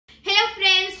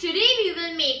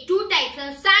will make two types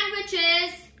of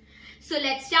sandwiches. So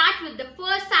let's start with the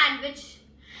first sandwich.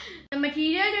 The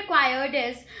material required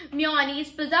is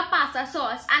mayonnaise, pizza pasta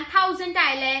sauce and Thousand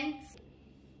Islands,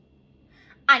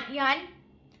 onion,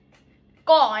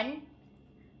 corn,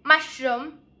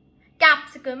 mushroom,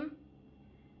 capsicum,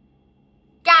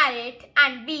 carrot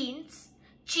and beans,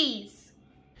 cheese.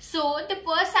 So the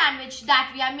first sandwich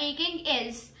that we are making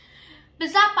is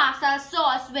pizza pasta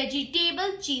sauce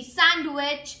vegetable cheese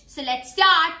sandwich. So let's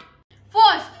start.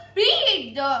 First,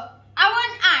 preheat the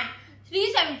oven at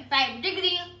 375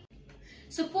 degrees.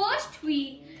 So first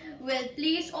we will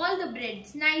place all the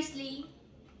breads nicely.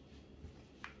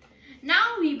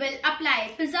 Now we will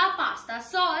apply pizza pasta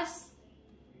sauce.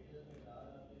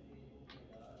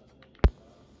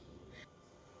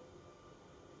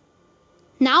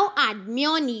 Now add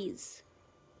mayonnaise.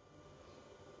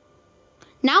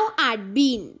 Now add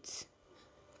beans,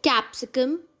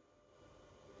 capsicum,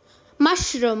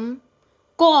 mushroom,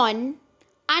 corn,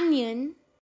 onion.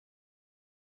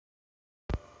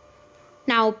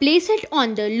 Now place it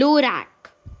on the low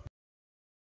rack.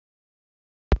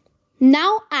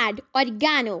 Now add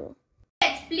oregano.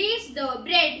 Let's place the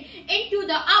bread into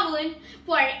the oven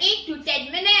for 8 to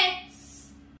 10 minutes.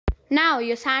 Now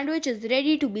your sandwich is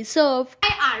ready to be served.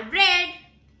 Try our bread.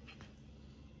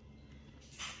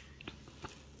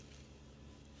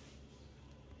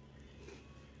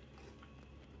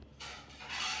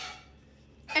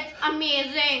 It's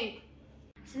amazing.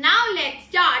 So now let's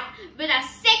start with our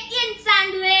second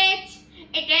sandwich.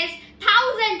 It is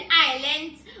Thousand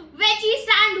Islands veggie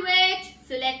sandwich.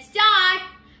 So let's start.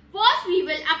 First we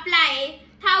will apply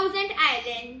Thousand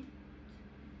Islands.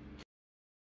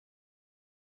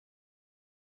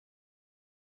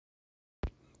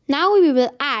 Now we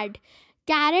will add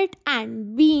carrot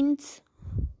and beans,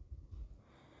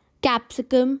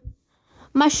 capsicum,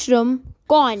 mushroom,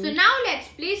 corn. So now let's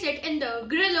place it in the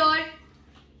griller.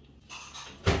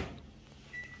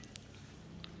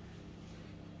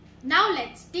 Now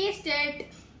let's taste it.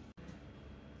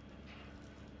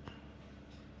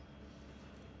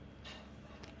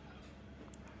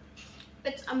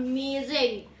 It's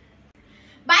amazing.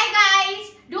 Bye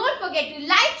guys. Don't forget to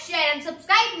like, share and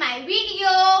subscribe my video.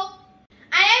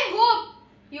 And I hope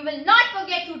you will not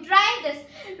forget to try this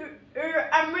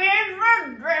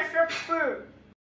amazing recipe.